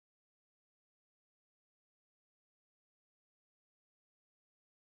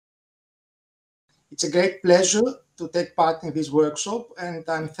It's a great pleasure to take part in this workshop, and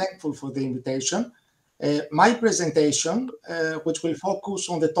I'm thankful for the invitation. My presentation, which will focus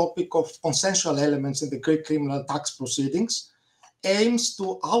on the topic of consensual elements in the Greek criminal tax proceedings, aims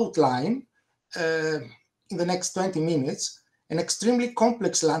to outline, in the next 20 minutes, an extremely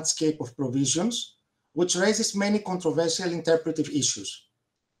complex landscape of provisions, which raises many controversial interpretive issues.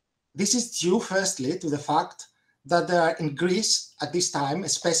 This is due, firstly, to the fact that there are in Greece at this time,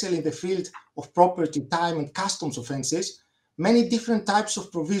 especially in the field of property, time, and customs offences, many different types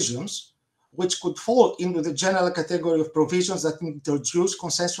of provisions which could fall into the general category of provisions that introduce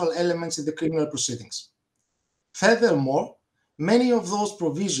consensual elements in the criminal proceedings. Furthermore, many of those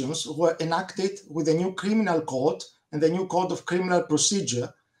provisions were enacted with the new criminal code and the new code of criminal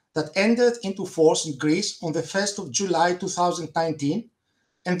procedure that entered into force in Greece on the 1st of July 2019,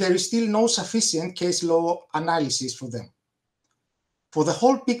 and there is still no sufficient case law analysis for them. For the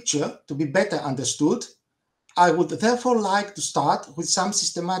whole picture to be better understood, I would therefore like to start with some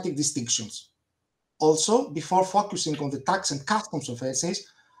systematic distinctions. Also, before focusing on the tax and customs offences,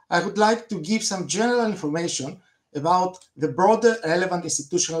 I would like to give some general information about the broader relevant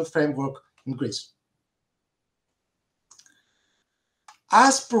institutional framework in Greece.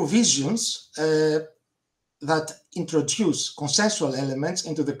 As provisions that introduce consensual elements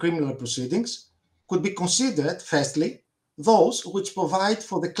into the criminal proceedings could be considered, firstly, those which provide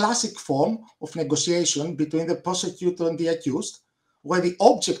for the classic form of negotiation between the prosecutor and the accused, where the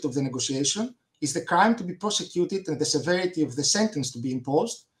object of the negotiation is the crime to be prosecuted and the severity of the sentence to be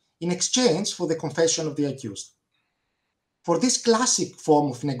imposed in exchange for the confession of the accused. For this classic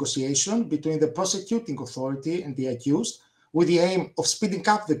form of negotiation between the prosecuting authority and the accused, with the aim of speeding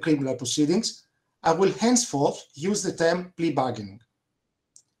up the criminal proceedings, I will henceforth use the term plea bargaining.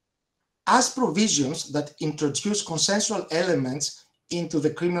 As provisions that introduce consensual elements into the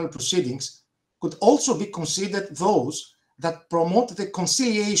criminal proceedings could also be considered those that promote the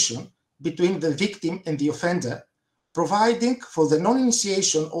conciliation between the victim and the offender, providing for the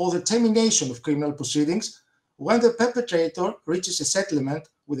non-initiation or the termination of criminal proceedings when the perpetrator reaches a settlement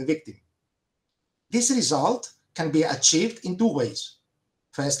with the victim. This result can be achieved in two ways.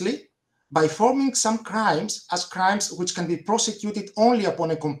 Firstly, by forming some crimes as crimes which can be prosecuted only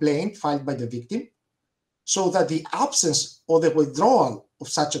upon a complaint filed by the victim, so that the absence or the withdrawal of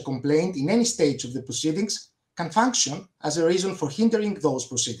such a complaint in any stage of the proceedings can function as a reason for hindering those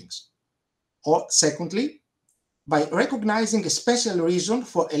proceedings. Or secondly, by recognizing a special reason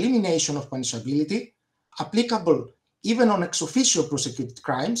for elimination of punishability, applicable even on ex officio prosecuted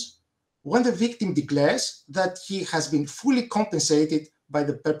crimes, when the victim declares that he has been fully compensated by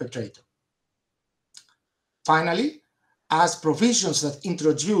the perpetrator. Finally, as provisions that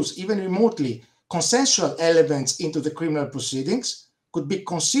introduce even remotely consensual elements into the criminal proceedings could be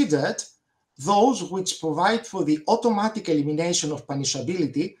considered those which provide for the automatic elimination of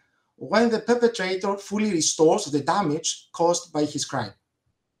punishability when the perpetrator fully restores the damage caused by his crime.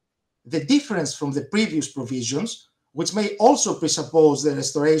 The difference from the previous provisions, which may also presuppose the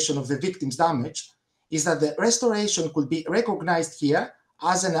restoration of the victim's damage, is that the restoration could be recognized here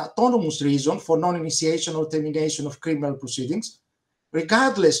as an autonomous reason for non-initiation or termination of criminal proceedings,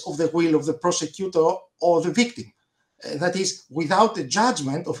 regardless of the will of the prosecutor or the victim, that is, without a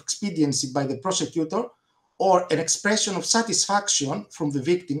judgment of expediency by the prosecutor or an expression of satisfaction from the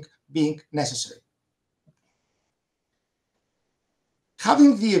victim being necessary.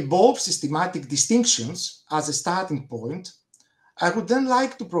 Having the above systematic distinctions as a starting point, I would then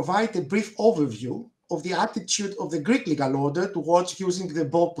like to provide a brief overview of the attitude of the Greek legal order towards using the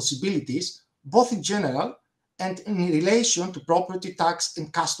above possibilities, both in general and in relation to property tax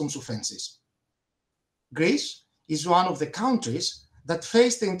and customs offences. Greece is one of the countries that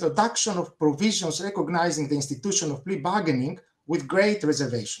faced the introduction of provisions recognizing the institution of plea bargaining with great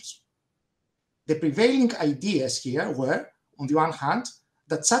reservations. The prevailing ideas here were, on the one hand,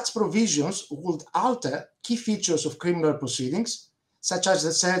 that such provisions would alter key features of criminal proceedings, such as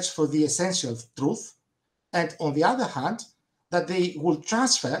the search for the essential truth, and on the other hand, that they would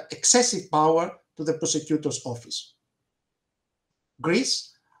transfer excessive power to the prosecutor's office.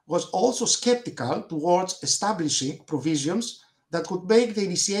 Greece was also skeptical towards establishing provisions that could make the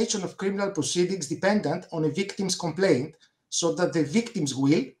initiation of criminal proceedings dependent on a victim's complaint, so that the victim's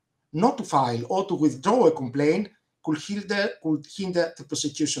will not to file or to withdraw a complaint could hinder the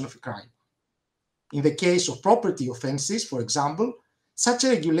prosecution of a crime. In the case of property offences, for example, such a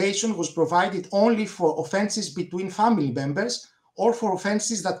regulation was provided only for offences between family members or for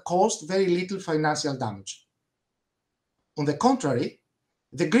offences that caused very little financial damage. On the contrary,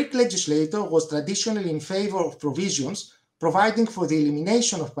 the Greek legislator was traditionally in favor of provisions providing for the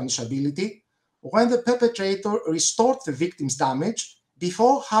elimination of punishability when the perpetrator restored the victim's damage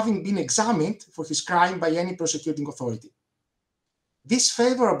before having been examined for his crime by any prosecuting authority. This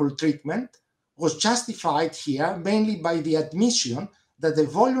favorable treatment was justified here mainly by the admission that the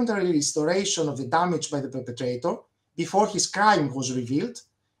voluntary restoration of the damage by the perpetrator before his crime was revealed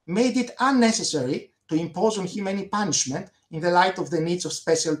made it unnecessary to impose on him any punishment in the light of the needs of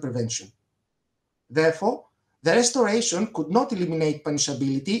special prevention. Therefore, the restoration could not eliminate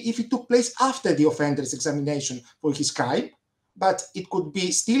punishability if it took place after the offender's examination for his crime, but it could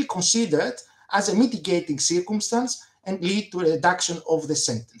be still considered as a mitigating circumstance and lead to a reduction of the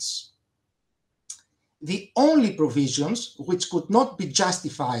sentence. The only provisions which could not be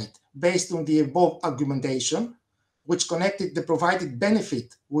justified based on the above argumentation, which connected the provided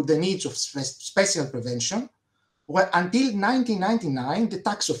benefit with the needs of special prevention, were until 1999 the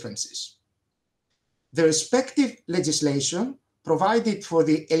tax offences. The respective legislation provided for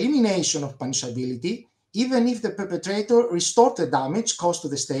the elimination of punishability even if the perpetrator restored the damage caused to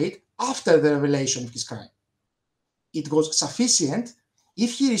the state after the revelation of his crime. It was sufficient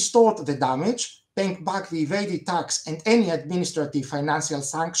if he restored the damage, paying back the evaded tax and any administrative financial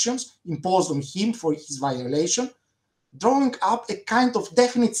sanctions imposed on him for his violation, drawing up a kind of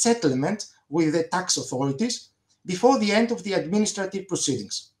definite settlement with the tax authorities before the end of the administrative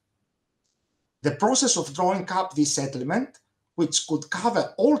proceedings. The process of drawing up this settlement, which could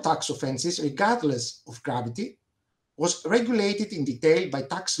cover all tax offences regardless of gravity, was regulated in detail by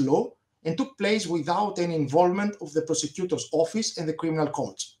tax law and took place without any involvement of the prosecutor's office and the criminal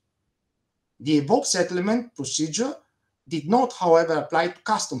courts. The above settlement procedure did not, however, apply to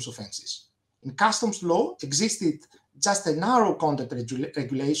customs offences. In customs law existed just a narrow conduct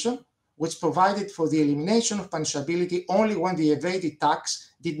regulation which provided for the elimination of punishability only when the evaded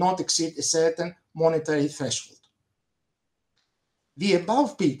tax did not exceed a certain monetary threshold. The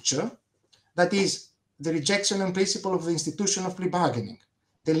above picture, that is, the rejection in principle of the institution of plea bargaining,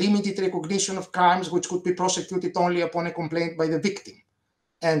 the limited recognition of crimes which could be prosecuted only upon a complaint by the victim,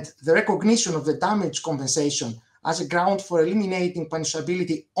 and the recognition of the damage compensation as a ground for eliminating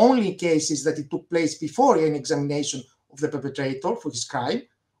punishability only in cases that it took place before an examination of the perpetrator for his crime,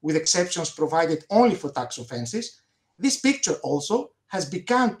 with exceptions provided only for tax offences, this picture also has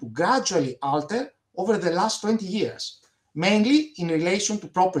begun to gradually alter over the last 20 years, mainly in relation to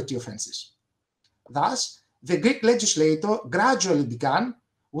property offences. Thus, the Greek legislator gradually began,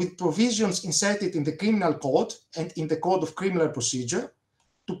 with provisions inserted in the Criminal Code and in the Code of Criminal Procedure,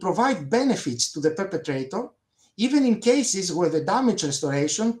 to provide benefits to the perpetrator, even in cases where the damage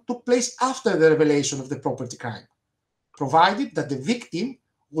restoration took place after the revelation of the property crime, provided that the victim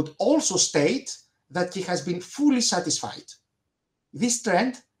would also state that he has been fully satisfied. This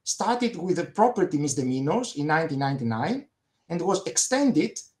trend started with the property misdemeanors in 1999 and was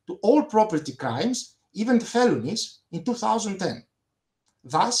extended to all property crimes, even the felonies, in 2010.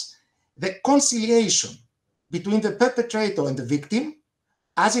 Thus, the conciliation between the perpetrator and the victim,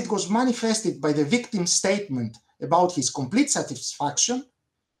 as it was manifested by the victim's statement about his complete satisfaction,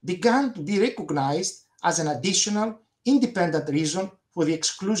 began to be recognized as an additional, independent reason for the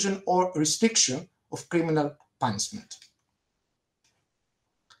exclusion or restriction of criminal punishment.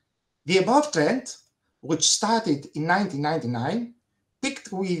 The above trend, which started in 1999,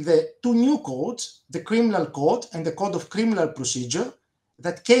 picked with the two new codes, the Criminal Code and the Code of Criminal Procedure,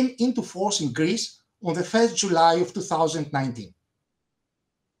 that came into force in Greece on the 1st July of 2019.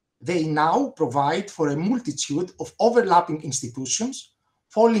 They now provide for a multitude of overlapping institutions,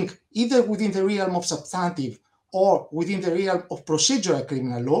 falling either within the realm of substantive or within the realm of procedural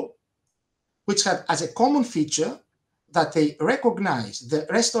criminal law, which have as a common feature that they recognize the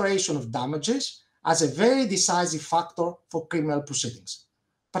restoration of damages as a very decisive factor for criminal proceedings,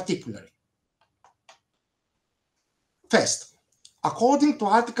 particularly. First, according to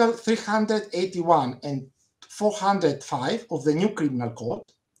Article 381 and 405 of the new Criminal Code,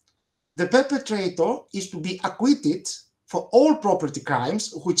 the perpetrator is to be acquitted for all property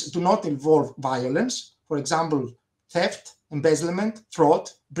crimes which do not involve violence, for example, theft, embezzlement, fraud,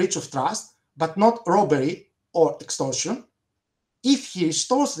 breach of trust, but not robbery or extortion, if he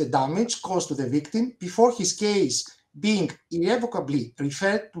restores the damage caused to the victim before his case being irrevocably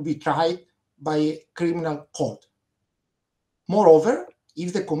referred to be tried by a criminal court. Moreover,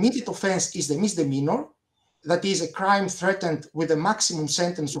 if the committed offense is the misdemeanor, that is a crime threatened with a maximum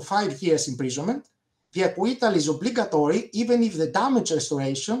sentence of 5 years imprisonment, the acquittal is obligatory even if the damage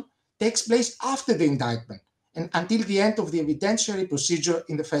restoration takes place after the indictment and until the end of the evidentiary procedure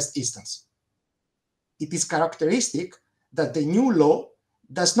in the first instance. It is characteristic that the new law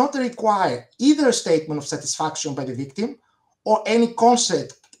does not require either a statement of satisfaction by the victim or any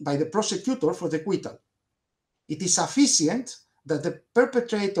consent by the prosecutor for the acquittal. It is sufficient that the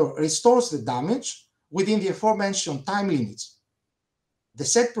perpetrator restores the damage within the aforementioned time limits. The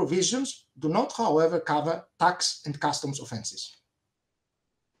said provisions do not, however, cover tax and customs offences.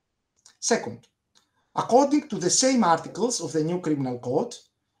 Second, according to the same articles of the new criminal code,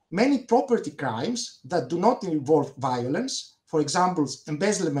 many property crimes that do not involve violence, for example,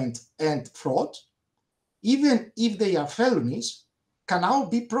 embezzlement and fraud, even if they are felonies, can now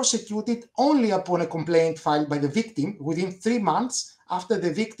be prosecuted only upon a complaint filed by the victim within 3 months after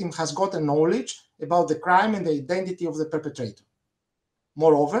the victim has gotten knowledge about the crime and the identity of the perpetrator.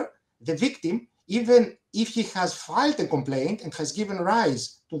 Moreover, the victim, even if he has filed a complaint and has given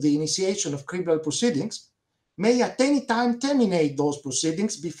rise to the initiation of criminal proceedings, may at any time terminate those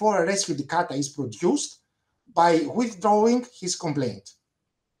proceedings before a res judicata is produced by withdrawing his complaint.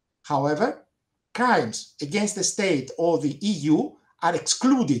 However, crimes against the state or the EU are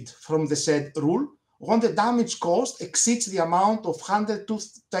excluded from the said rule when the damage caused exceeds the amount of 100 to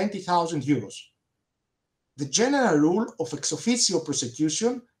 20,000 euros. The general rule of ex officio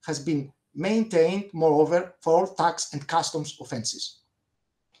prosecution has been maintained, moreover, for all tax and customs offences.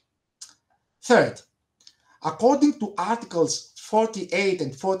 Third, according to Articles 48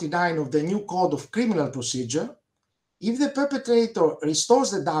 and 49 of the new Code of Criminal Procedure, if the perpetrator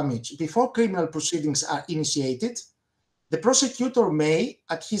restores the damage before criminal proceedings are initiated, the prosecutor may,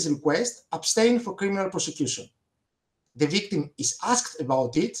 at his request, abstain from criminal prosecution. The victim is asked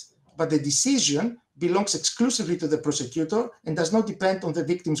about it, but the decision belongs exclusively to the prosecutor and does not depend on the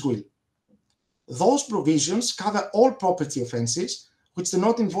victim's will. Those provisions cover all property offences which do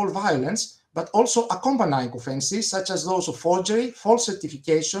not involve violence, but also accompanying offences such as those of forgery, false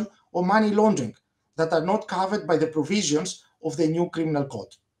certification, or money laundering that are not covered by the provisions of the new criminal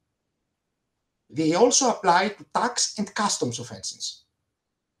code. They also apply to tax and customs offences.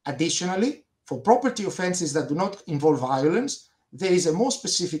 Additionally, for property offences that do not involve violence, there is a more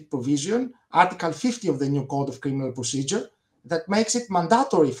specific provision, Article 50 of the new Code of Criminal Procedure, that makes it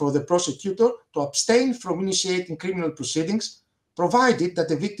mandatory for the prosecutor to abstain from initiating criminal proceedings, provided that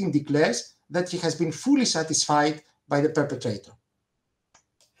the victim declares that he has been fully satisfied by the perpetrator.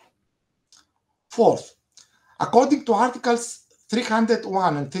 Fourth, according to Articles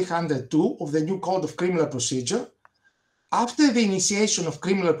 301 and 302 of the new Code of Criminal Procedure, after the initiation of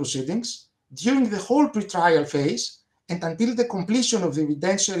criminal proceedings, during the whole pretrial phase, and until the completion of the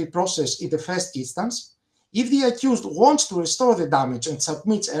evidentiary process in the first instance, if the accused wants to restore the damage and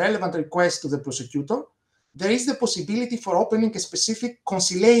submits a relevant request to the prosecutor, there is the possibility for opening a specific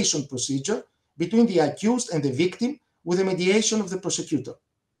conciliation procedure between the accused and the victim with the mediation of the prosecutor.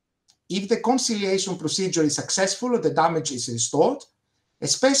 If the conciliation procedure is successful or the damage is restored, a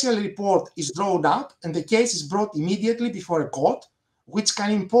special report is drawn up and the case is brought immediately before a court, which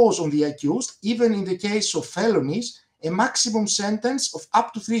can impose on the accused, even in the case of felonies, a maximum sentence of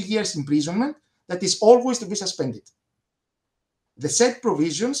up to 3 years imprisonment that is always to be suspended. The said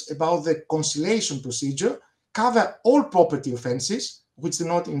provisions about the conciliation procedure cover all property offences which do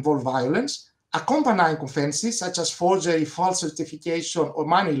not involve violence, accompanying offences such as forgery, false certification, or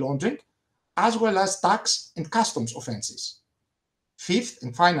money laundering, as well as tax and customs offences. Fifth,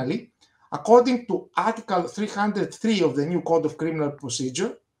 and finally, according to Article 303 of the new Code of Criminal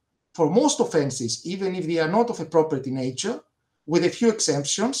Procedure, for most offences, even if they are not of a property nature, with a few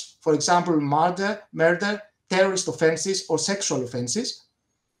exemptions, for example, murder, terrorist offences, or sexual offences,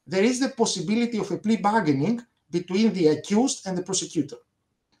 there is the possibility of a plea bargaining between the accused and the prosecutor.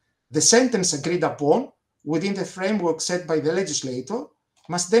 The sentence agreed upon, within the framework set by the legislator,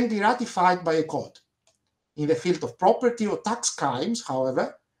 must then be ratified by a court. In the field of property or tax crimes,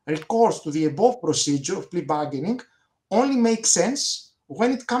 however, recourse to the above procedure of plea bargaining only makes sense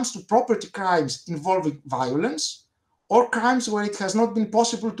when it comes to property crimes involving violence or crimes where it has not been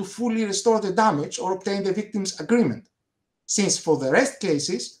possible to fully restore the damage or obtain the victim's agreement, since for the rest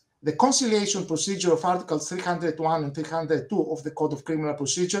cases, the conciliation procedure of Articles 301 and 302 of the Code of Criminal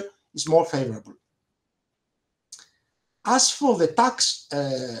Procedure is more favorable. As for the tax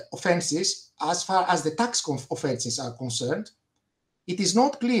offences, as far as the tax offences are concerned, it is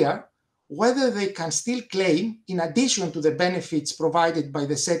not clear whether they can still claim, in addition to the benefits provided by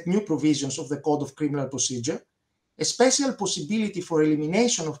the said new provisions of the Code of Criminal Procedure, a special possibility for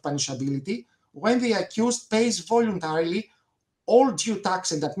elimination of punishability when the accused pays voluntarily all due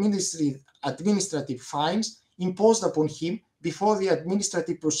tax and administrative fines imposed upon him before the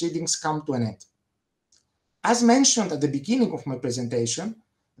administrative proceedings come to an end. As mentioned at the beginning of my presentation,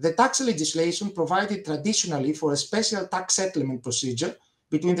 the tax legislation provided traditionally for a special tax settlement procedure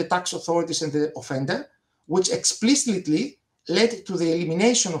between the tax authorities and the offender, which explicitly led to the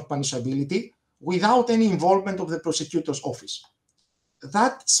elimination of punishability without any involvement of the prosecutor's office.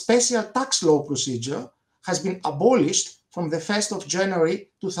 That special tax law procedure has been abolished from the 1st of January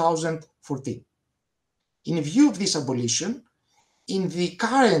 2014. In view of this abolition, in the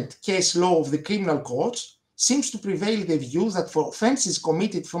current case law of the criminal courts, seems to prevail the view that for offences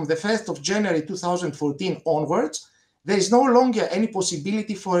committed from the 1st of January 2014 onwards, there is no longer any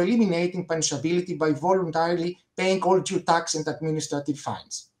possibility for eliminating punishability by voluntarily paying all due tax and administrative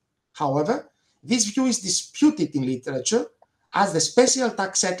fines. However, this view is disputed in literature, as the special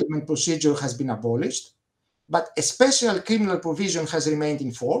tax settlement procedure has been abolished, but a special criminal provision has remained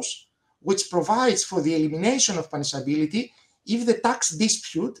in force, which provides for the elimination of punishability if the tax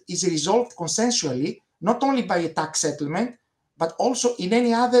dispute is resolved consensually, not only by a tax settlement, but also in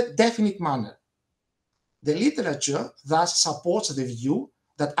any other definite manner. The literature thus supports the view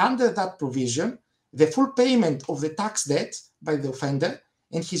that under that provision, the full payment of the tax debt by the offender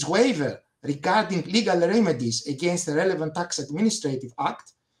and his waiver regarding legal remedies against the relevant tax administrative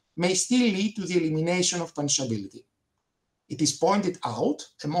act may still lead to the elimination of punishability. It is pointed out,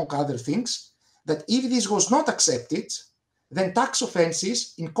 among other things, that if this was not accepted, then tax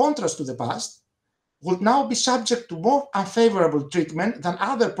offences, in contrast to the past, would now be subject to more unfavorable treatment than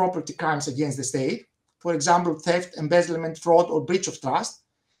other property crimes against the state, for example, theft, embezzlement, fraud, or breach of trust,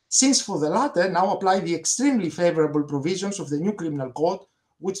 since for the latter now apply the extremely favorable provisions of the new criminal code,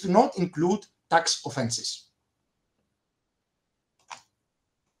 which do not include tax offences.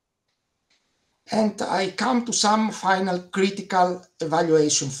 And I come to some final critical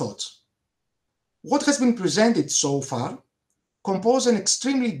evaluation thoughts. What has been presented so far compose an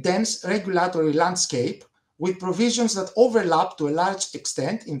extremely dense regulatory landscape with provisions that overlap to a large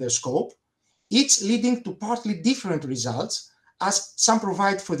extent in their scope, each leading to partly different results, as some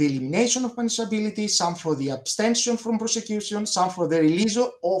provide for the elimination of punishability, some for the abstention from prosecution, some for the release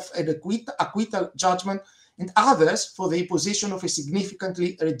of an acquittal judgment, and others for the imposition of a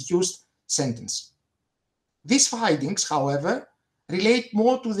significantly reduced sentence. These findings, however, relate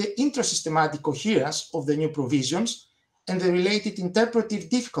more to the intrasystematic coherence of the new provisions and the related interpretive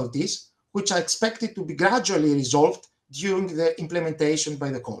difficulties, which are expected to be gradually resolved during their implementation by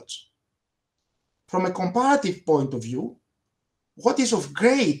the courts. From a comparative point of view, what is of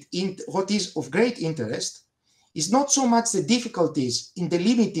great interest is not so much the difficulties in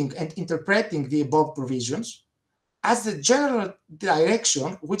delimiting and interpreting the above provisions, as the general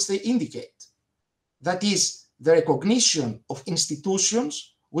direction which they indicate. That is, the recognition of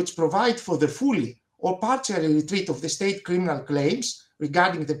institutions which provide for the fully or partial retreat of the state criminal claims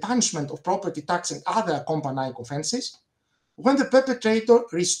regarding the punishment of property tax and other accompanying offences, when the perpetrator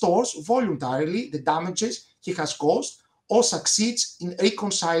restores voluntarily the damages he has caused or succeeds in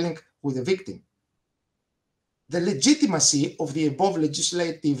reconciling with the victim. The legitimacy of the above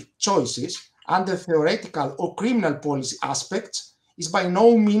legislative choices under theoretical or criminal policy aspects is by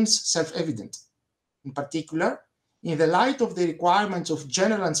no means self-evident. In particular, in the light of the requirements of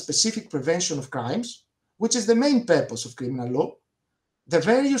general and specific prevention of crimes, which is the main purpose of criminal law, the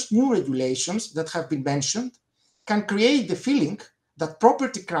various new regulations that have been mentioned can create the feeling that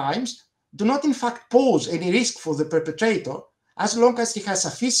property crimes do not in fact pose any risk for the perpetrator as long as he has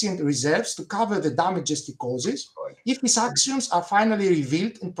sufficient reserves to cover the damages he causes if his actions are finally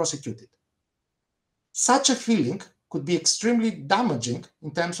revealed and prosecuted. Such a feeling could be extremely damaging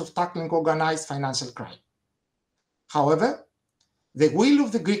in terms of tackling organized financial crime. However, the will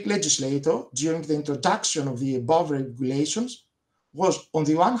of the Greek legislator during the introduction of the above regulations was, on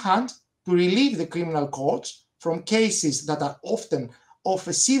the one hand, to relieve the criminal courts from cases that are often of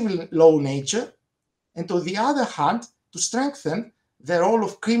a civil law nature, and on the other hand, to strengthen the role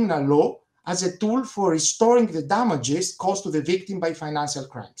of criminal law as a tool for restoring the damages caused to the victim by financial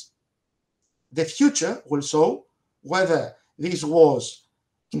crimes. The future will show whether this was,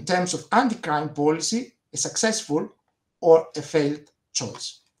 in terms of anti-crime policy, a successful or a failed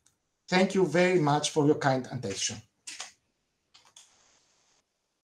choice. Thank you very much for your kind attention.